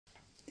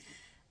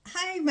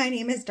Hi, my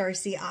name is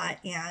Darcy Ott,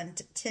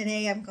 and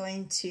today I'm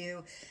going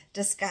to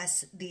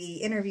discuss the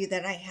interview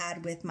that I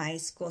had with my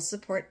school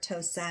support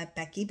TOSA,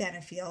 Becky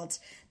Benefield,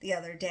 the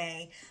other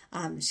day.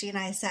 She and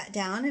I sat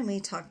down and we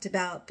talked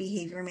about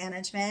behavior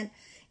management.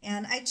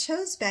 And I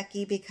chose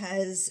Becky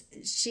because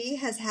she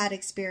has had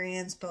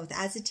experience both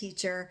as a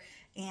teacher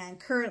and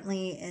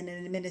currently in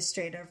an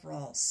administrative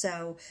role.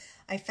 So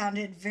I found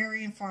it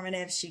very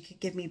informative. She could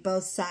give me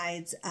both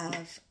sides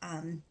of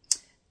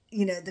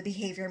the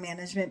behavior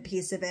management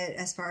piece of it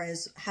as far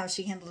as how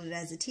she handled it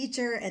as a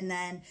teacher, and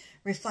then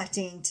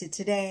reflecting to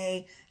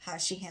today, how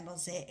she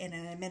handles it in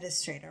an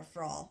administrative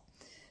role.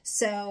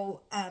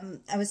 So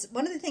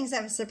one of the things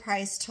I was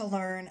surprised to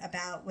learn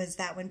about was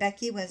that when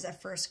Becky was a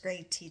first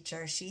grade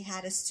teacher, she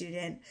had a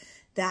student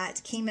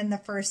that came in the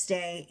first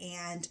day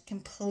and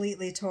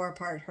completely tore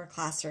apart her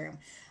classroom.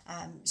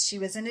 She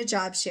was in a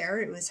job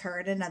share. It was her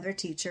and another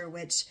teacher,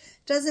 which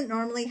doesn't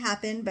normally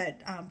happen,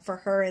 but for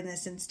her in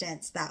this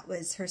instance, that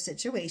was her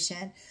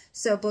situation.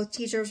 So both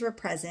teachers were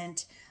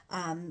present,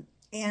 and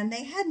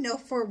they had no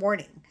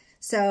forewarning.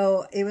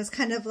 So it was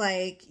kind of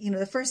like,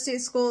 the first day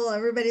of school,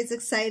 everybody's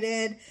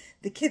excited.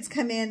 The kids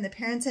come in, the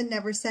parents had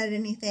never said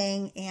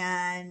anything,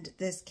 and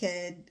this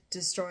kid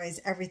destroys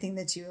everything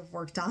that you have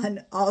worked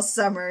on all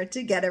summer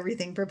to get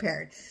everything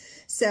prepared.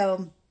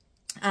 So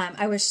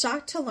I was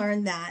shocked to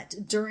learn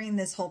that during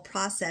this whole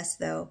process,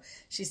 though,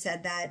 she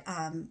said that,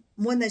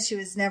 that she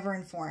was never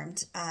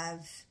informed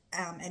of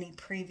any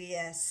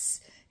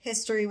previous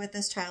history with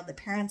this child. The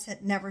parents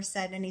had never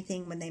said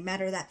anything when they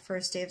met her that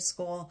first day of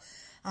school.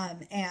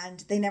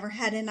 And they never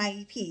had an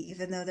IEP,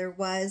 even though there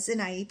was an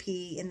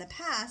IEP in the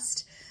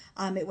past.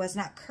 It was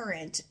not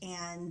current.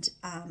 And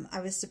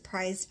I was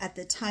surprised at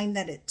the time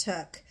that it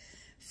took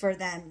for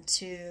them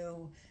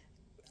to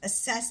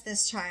assess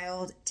this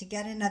child, to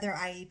get another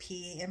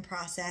IEP in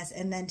process,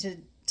 and then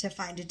to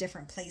find a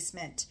different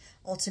placement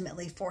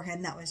ultimately for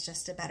him that was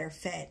just a better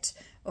fit.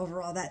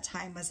 Overall, that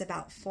time was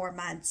about 4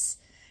 months.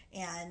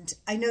 And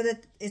I know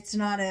that it's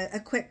not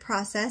a quick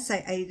process.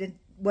 I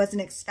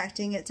wasn't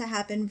expecting it to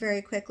happen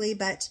very quickly,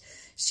 but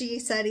she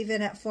said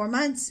even at 4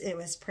 months, it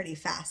was pretty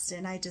fast.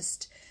 And I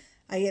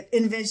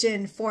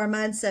envisioned 4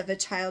 months of a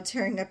child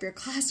tearing up your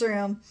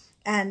classroom,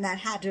 and that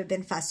had to have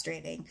been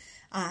frustrating.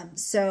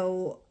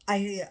 So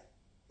I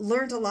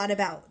learned a lot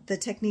about the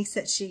techniques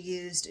that she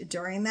used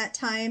during that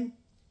time.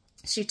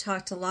 She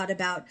talked a lot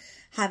about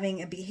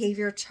having a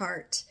behavior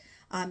chart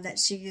that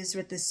she used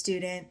with the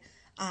student.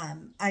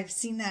 I've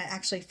seen that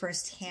actually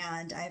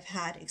firsthand. I've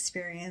had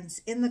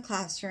experience in the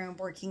classroom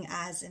working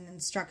as an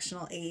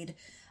instructional aide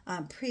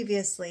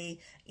previously,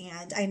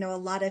 and I know a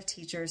lot of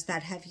teachers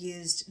that have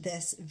used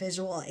this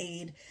visual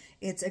aid.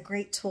 It's a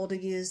great tool to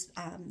use.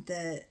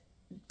 The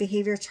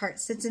behavior chart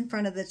sits in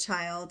front of the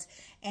child,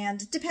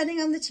 and depending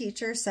on the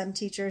teacher, some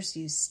teachers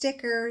use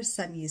stickers,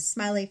 some use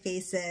smiley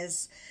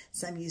faces,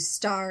 some use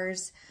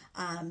stars,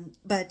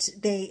 but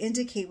they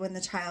indicate when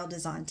the child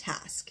is on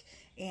task.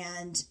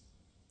 And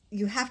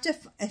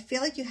I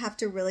feel like you have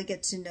to really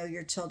get to know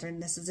your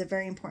children. This is a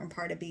very important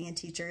part of being a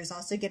teacher, is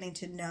also getting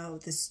to know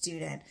the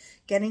student,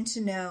 getting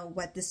to know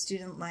what the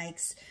student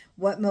likes,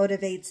 what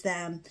motivates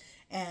them.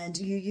 And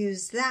you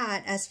use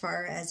that as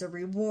far as a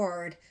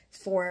reward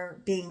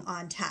for being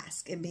on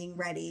task and being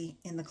ready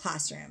in the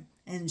classroom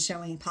and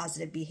showing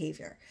positive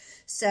behavior.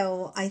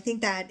 So I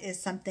think that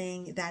is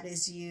something that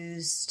is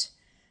used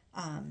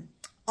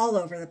all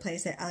over the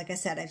place. Like I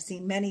said, I've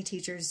seen many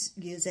teachers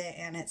use it,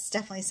 and it's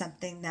definitely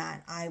something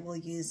that I will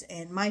use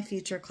in my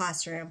future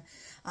classroom.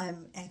 I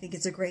think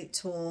it's a great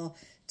tool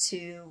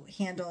to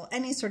handle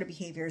any sort of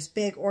behaviors,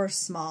 big or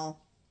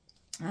small.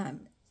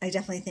 I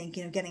definitely think,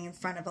 getting in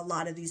front of a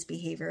lot of these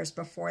behaviors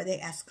before they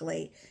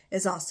escalate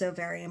is also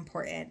very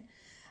important.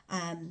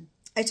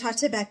 I talked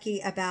to Becky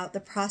about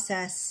the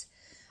process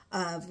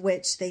of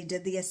which they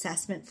did the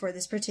assessment for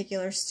this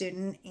particular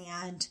student,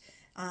 and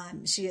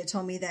she had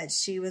told me that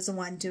she was the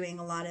one doing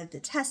a lot of the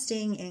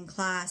testing in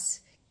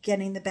class,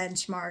 getting the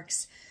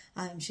benchmarks.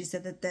 She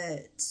said that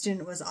the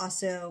student was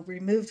also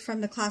removed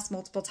from the class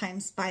multiple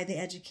times by the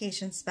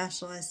education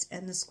specialist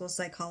and the school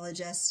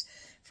psychologist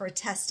for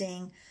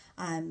testing.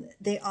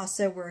 They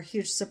also were a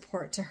huge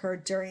support to her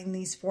during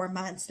these 4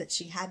 months that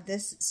she had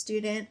this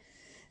student.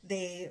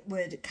 They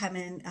would come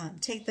in,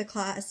 take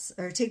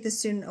the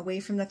student away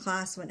from the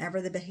class whenever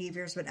the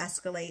behaviors would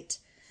escalate,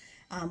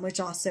 which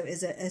also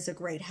is a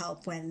great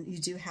help when you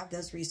do have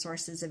those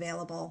resources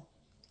available.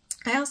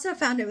 I also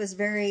found it was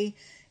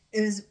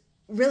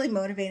really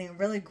motivating,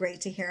 really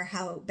great to hear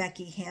how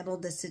Becky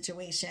handled the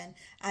situation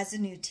as a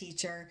new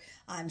teacher.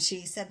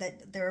 She said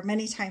that there were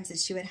many times that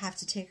she would have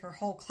to take her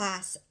whole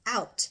class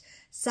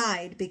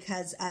outside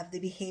because of the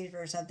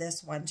behaviors of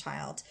this one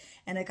child.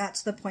 And it got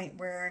to the point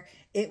where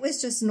it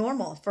was just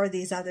normal for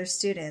these other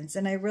students.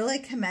 And I really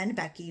commend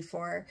Becky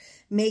for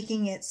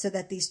making it so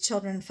that these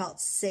children felt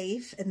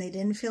safe and they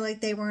didn't feel like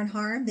they were in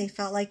harm. They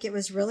felt like it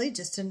was really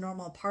just a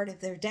normal part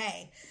of their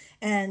day.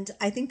 And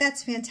I think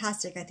that's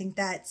fantastic. I think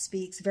that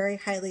speaks very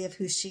highly of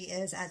who she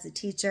is as a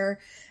teacher.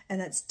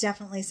 And that's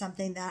definitely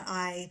something that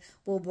I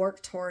will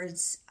work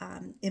towards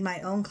in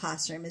my own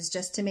classroom, is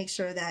just to make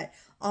sure that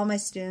all my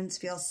students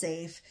feel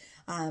safe.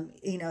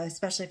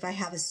 Especially if I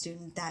have a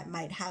student that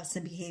might have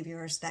some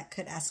behaviors that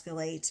could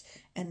escalate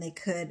and they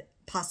could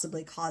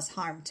possibly cause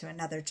harm to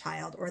another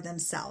child or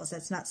themselves.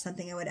 That's not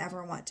something I would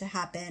ever want to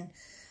happen.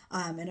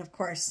 And of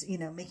course,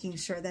 making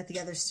sure that the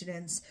other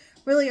students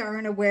really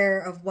aren't aware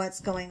of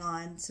what's going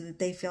on so that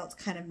they feel it's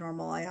kind of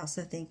normal, I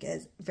also think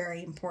is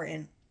very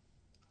important.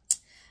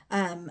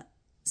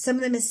 Some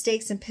of the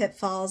mistakes and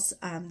pitfalls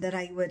that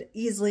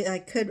I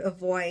could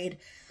avoid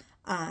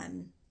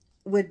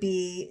would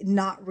be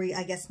not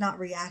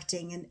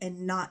reacting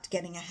and not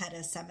getting ahead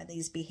of some of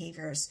these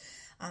behaviors.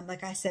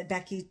 Like I said,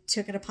 Becky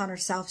took it upon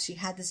herself. She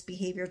had this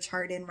behavior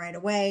chart in right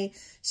away.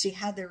 She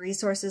had the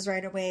resources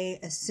right away.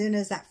 As soon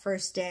as that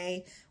first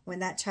day, when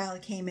that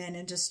child came in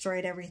and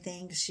destroyed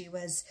everything, she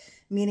was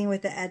meeting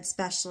with the ed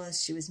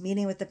specialist. She was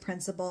meeting with the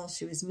principal.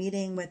 She was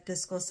meeting with the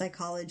school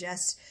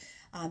psychologist.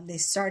 They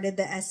started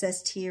the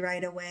SST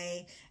right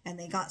away, and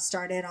they got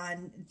started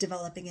on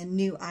developing a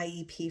new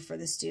IEP for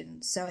the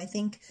students. So I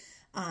think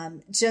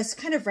just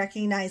kind of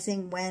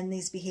recognizing when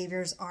these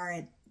behaviors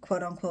aren't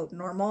quote unquote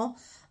normal,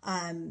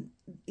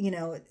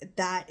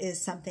 that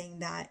is something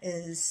that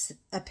is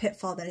a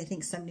pitfall that I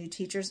think some new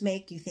teachers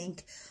make. You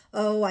think,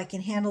 oh, I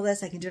can handle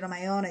this. I can do it on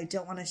my own. I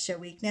don't want to show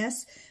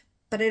weakness.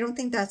 But I don't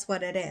think that's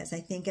what it is. I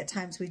think at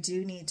times we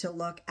do need to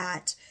look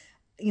at,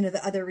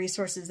 the other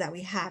resources that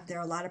we have. There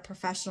are a lot of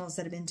professionals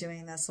that have been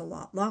doing this a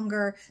lot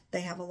longer.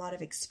 They have a lot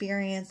of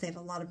experience. They have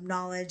a lot of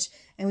knowledge.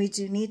 And we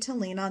do need to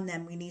lean on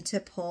them. We need to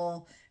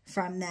pull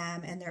from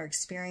them and their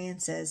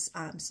experiences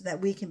so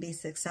that we can be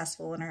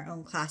successful in our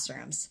own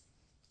classrooms.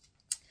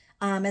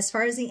 As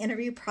far as the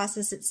interview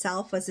process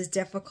itself, was it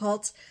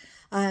difficult?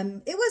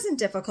 It wasn't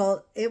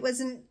difficult. It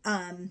wasn't,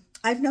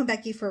 I've known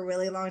Becky for a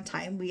really long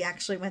time. We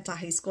actually went to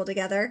high school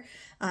together,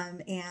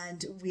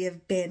 and we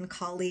have been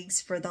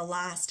colleagues for the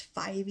last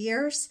 5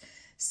 years.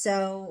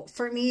 So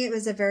for me, it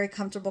was a very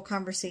comfortable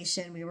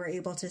conversation. We were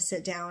able to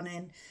sit down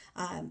and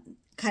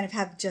kind of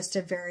have just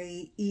a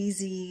very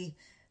easy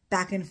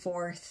back and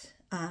forth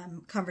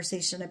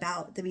conversation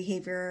about the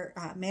behavior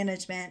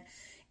management.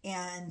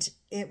 And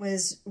it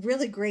was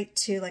really great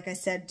too. Like I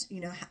said,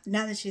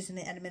 now that she's in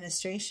the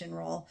administration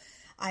role,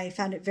 I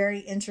found it very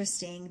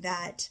interesting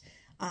that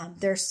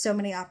there's so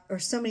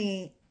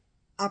many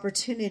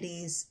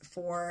opportunities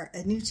for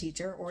a new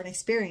teacher or an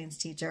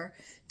experienced teacher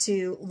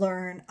to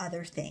learn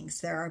other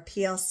things. There are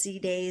PLC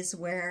days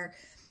where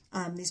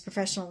these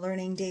professional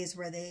learning days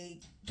where the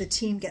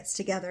team gets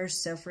together.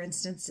 So for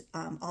instance,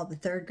 all the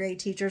third grade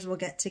teachers will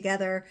get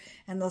together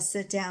and they'll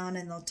sit down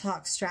and they'll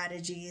talk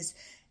strategies.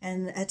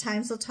 And at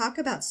times they'll talk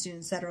about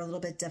students that are a little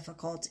bit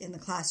difficult in the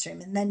classroom.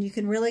 And then you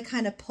can really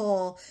kind of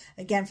pull,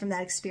 again, from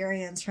that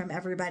experience from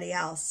everybody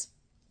else.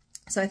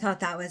 So I thought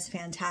that was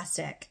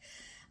fantastic.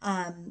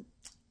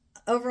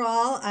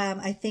 Overall,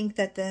 I think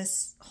that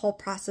this whole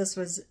process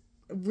was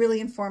really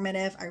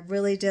informative. I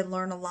really did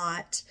learn a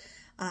lot.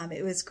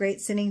 It was great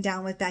sitting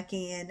down with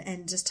Becky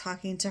and just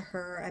talking to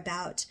her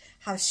about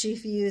how she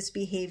views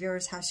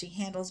behaviors, how she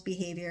handles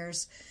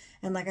behaviors.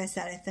 And like I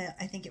said,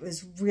 I think it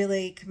was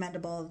really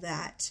commendable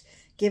that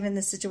given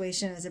the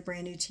situation as a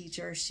brand new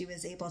teacher, she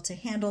was able to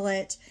handle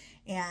it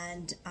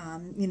and,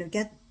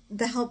 get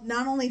the help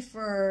not only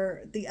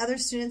for the other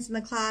students in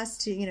the class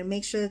to,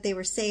 make sure that they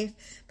were safe,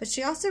 but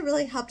she also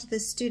really helped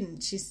this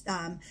student. She's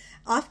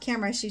off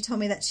camera. She told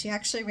me that she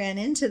actually ran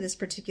into this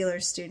particular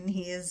student.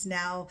 He is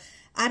now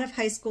out of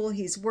high school.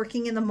 He's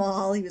working in the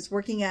mall. He was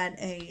working at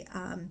a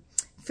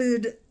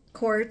food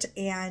court,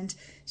 and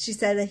she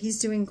said that he's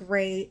doing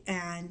great.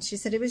 And she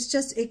said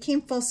it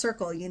came full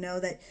circle,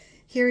 that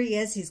here he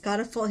is, he's got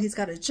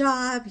a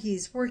job,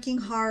 he's working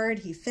hard,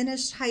 he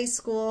finished high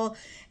school,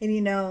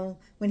 and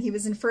when he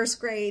was in first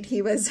grade,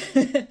 he was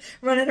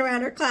running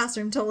around her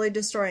classroom totally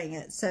destroying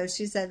it. So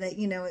she said that,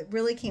 it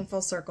really came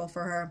full circle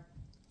for her.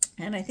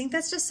 And I think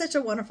that's just such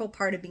a wonderful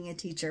part of being a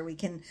teacher. We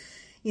can,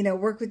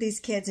 work with these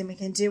kids and we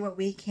can do what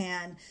we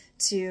can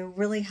to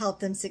really help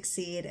them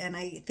succeed. And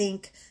I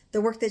think the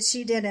work that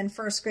she did in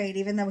first grade,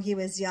 even though he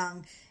was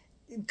young,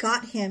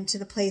 got him to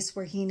the place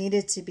where he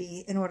needed to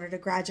be in order to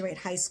graduate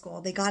high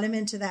school. They got him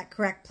into that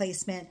correct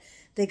placement.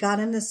 They got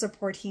him the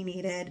support he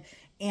needed.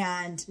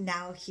 And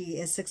now he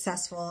is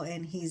successful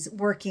and he's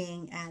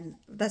working. And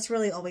that's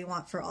really all we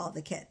want for all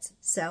the kids.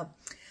 So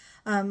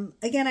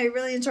again, I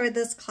really enjoyed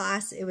this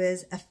class. It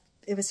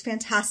was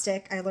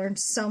fantastic. I learned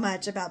so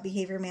much about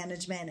behavior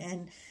management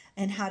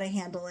and how to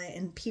handle it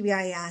and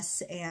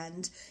PBIS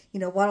and,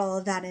 what all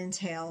of that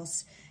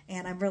entails.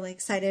 And I'm really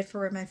excited for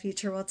where my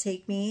future will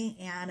take me.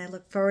 And I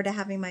look forward to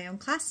having my own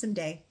class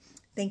someday.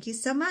 Thank you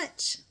so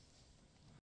much.